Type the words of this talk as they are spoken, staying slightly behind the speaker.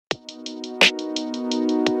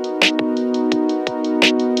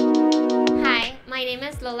name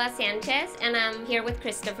is Lola Sanchez, and I'm here with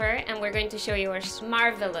Christopher, and we're going to show you our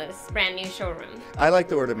marvelous brand new showroom. I like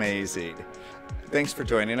the word amazing. Thanks for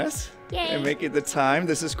joining us. Yay. And making the time.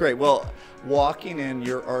 This is great. Well, walking in,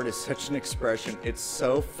 your art is such an expression. It's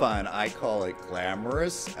so fun. I call it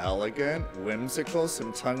glamorous, elegant, whimsical,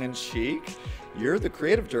 some tongue-in-cheek. You're the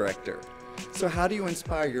creative director. So how do you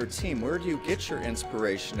inspire your team? Where do you get your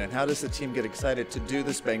inspiration, and how does the team get excited to do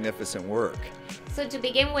this magnificent work? So to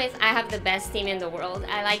begin with, I have the best team in the world.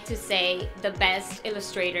 I like to say the best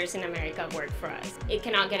illustrators in America work for us. It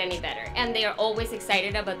cannot get any better. And they are always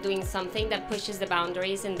excited about doing something that pushes the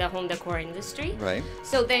boundaries in the home decor industry. Right.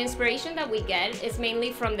 So the inspiration that we get is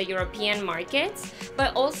mainly from the European markets,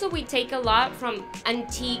 but also we take a lot from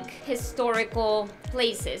antique, historical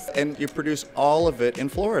places. And you produce all of it in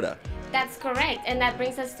Florida. That's correct, and that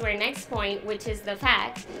brings us to our next point, which is the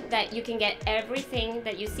fact that you can get everything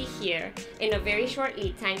that you see here in a very short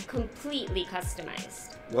lead time, completely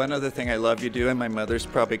customized. One other thing I love you do, and my mother's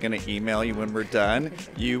probably going to email you when we're done,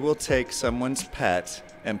 you will take someone's pet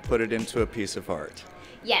and put it into a piece of art.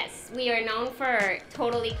 Yes, we are known for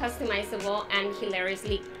totally customizable and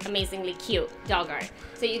hilariously, amazingly cute dog art.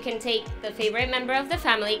 So you can take the favorite member of the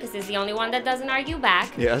family, because he's the only one that doesn't argue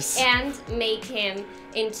back, yes, and make him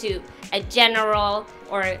into a general,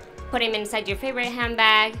 or put him inside your favorite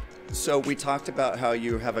handbag. So we talked about how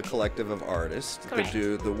you have a collective of artists Correct. that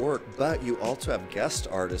do the work, but you also have guest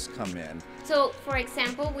artists come in. So, for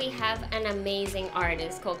example, we have an amazing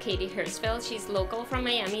artist called Katie Hirschfeld. She's local from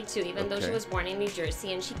Miami too, even though she was born in New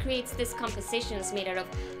Jersey, and she creates these compositions made out of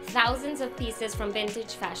thousands of pieces from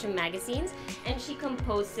vintage fashion magazines, and she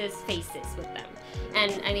composes faces with them.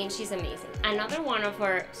 And I mean, she's amazing. Another one of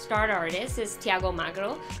our star artists is Tiago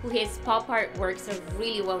Magro, who his pop art works are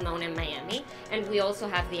really well known in Miami, and we also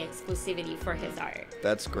have the exclusivity for his art.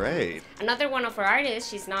 That's great. Another one of our artists,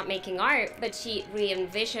 she's not making art, but she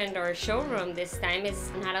re-envisioned our showroom this time, is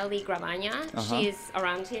Natalie Gravagna. She's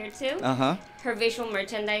around here too. Her visual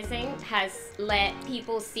merchandising has let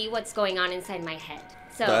people see what's going on inside my head.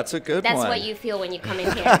 So that's a good that's one. what you feel when you come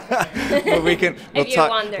in here. Well,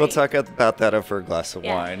 we'll talk about that over a glass of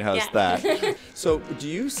Yeah. wine. How's that? So do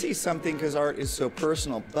you see something, because art is so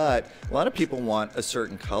personal, but a lot of people want a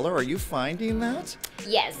certain color. Are you finding that?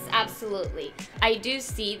 Yes, absolutely. I do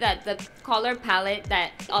see that the color palette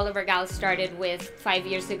that Oliver Gall started with 5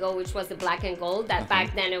 years ago, which was the black and gold, that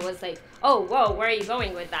back then it was like, oh, whoa, where are you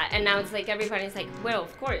going with that? And now it's like everybody's like, well,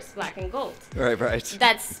 of course, black and gold. Right, right.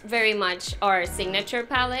 That's very much our signature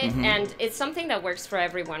palette, and it's something that works for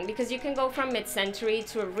everyone, because you can go from mid-century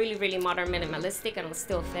to a really, really modern minimalistic and it'll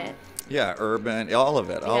still fit. Yeah, urban, all of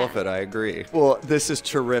it, I agree. Well, this is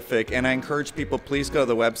terrific, and I encourage people, please go to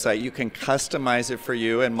the website. You can customize it for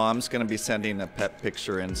you, and Mom's going to be sending a pet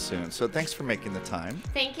picture in soon. So thanks for making the time.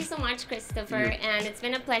 Thank you so much, Christopher, and it's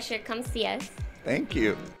been a pleasure. Come see us. Thank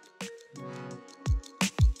you.